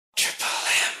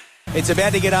It's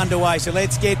about to get underway, so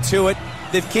let's get to it.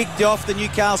 They've kicked off the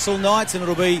Newcastle Knights, and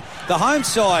it'll be the home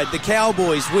side, the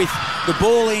Cowboys, with the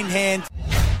ball in hand.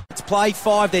 It's play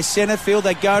 5, they're centre field,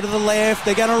 they go to the left,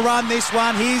 they're going to run this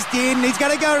one. Here's Din, he's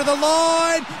going to go to the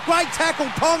line. Great tackle,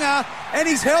 Ponga, and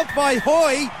he's helped by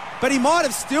Hoy, but he might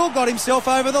have still got himself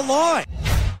over the line.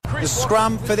 The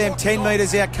scrum for them 10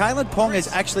 metres out. Kalyn Ponga is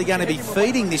actually going to be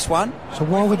feeding this one. So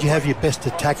why would you have your best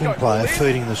attacking player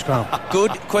feeding the scrum?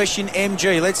 Good question,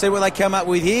 MG. Let's see what they come up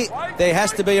with here. There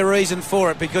has to be a reason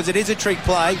for it, because it is a trick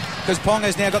play, because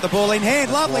Ponga's now got the ball in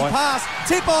hand. Lovely pass.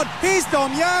 Tip on. Here's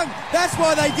Dom Young. That's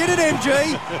why they did it,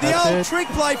 MG. The old trick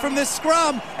play from the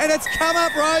scrum, and it's come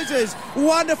up roses.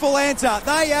 Wonderful answer.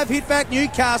 They have hit back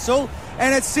Newcastle,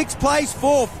 and it's 6 plays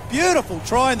 4. Beautiful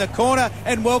try in the corner,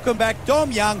 and welcome back.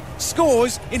 Dom Young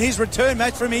scores in his return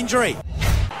match from injury.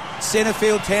 Centre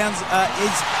field Towns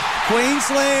is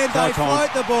Queensland. They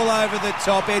float the ball over the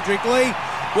top. Edric Lee,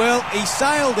 well, he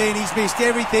sailed in. He's missed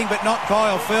everything, but not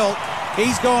Kyle Felt.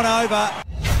 He's gone over.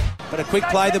 But a quick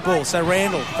play the ball. So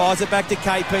Randall fires it back to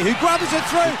KP, who grubs it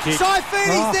through.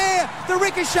 Saifini's there. The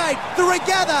ricochet, the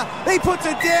regather. He puts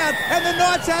it down, and the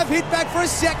Knights have hit back for a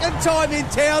second time in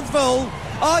Townsville.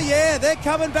 Oh, yeah, they're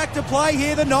coming back to play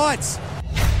here, the Knights.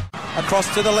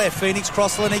 Across to the left, Phoenix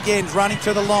Crossland again, running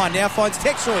to the line. Now finds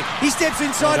Texoy. He steps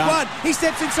inside one. He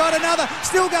steps inside another.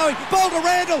 Still going. Ball to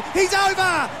Randall. He's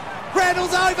over.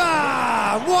 Randall's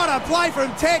over. What a play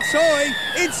from Texoy.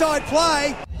 Inside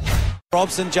play.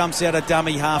 Robson jumps out a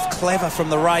dummy half. Clever from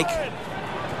the rake.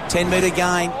 10-metre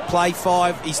gain, play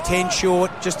 5. He's 10 short,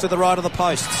 just to the right of the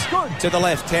posts. To the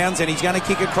left, Townsend. He's going to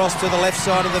kick across to the left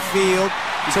side of the field.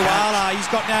 Tuala, he's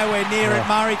got nowhere near it.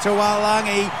 Murray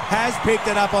Tualangi has picked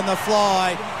it up on the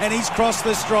fly, and he's crossed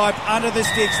the stripe under the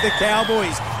sticks. The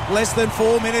Cowboys, less than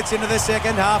 4 minutes into the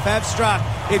second half, have struck.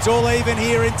 It's all even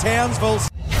here in Townsville.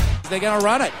 They're going to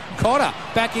run it. Cotter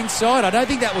back inside. I don't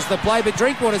think that was the play, but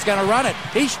Drinkwater's going to run it.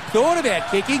 He's thought about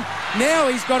kicking. Now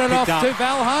he's got it off to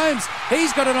Val Holmes.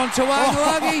 He's got it on to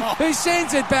Tualangi, who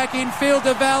sends it back in field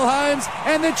to Val Holmes,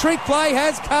 and the trick play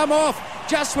has come off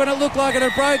just when it looked like it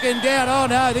had broken down. Oh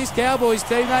no, this Cowboys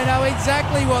team, they know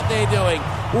exactly what they're doing.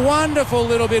 Wonderful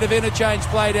little bit of interchange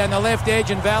play down the left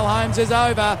edge, and Val Holmes is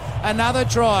over. Another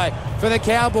try for the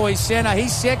Cowboys centre.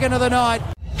 He's second of the night.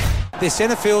 Their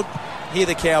centre field, here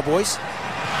the Cowboys.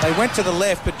 They went to the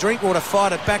left, but Drinkwater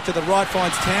fired it back to the right,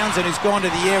 finds Townsend, who's gone to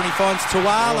the air, and he finds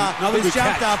Tuala, who's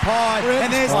jumped up high,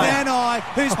 and there's Nanai,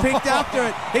 who's picked after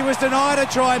it. He was denied a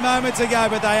try moments ago,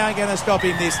 but they aren't going to stop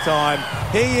him this time.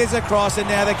 He is across, and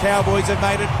now the Cowboys have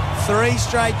made it 3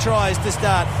 straight tries to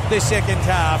start the second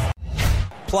half.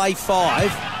 Play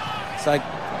 5. So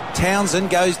Townsend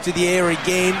goes to the air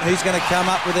again. Who's going to come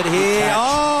up with it here?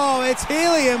 Oh, it's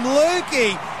Helium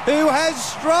Lukey, who has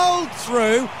strolled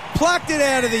through, plucked it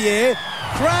out of the air,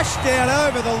 crashed down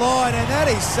over the line, and that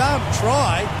is some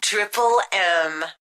try. Triple M.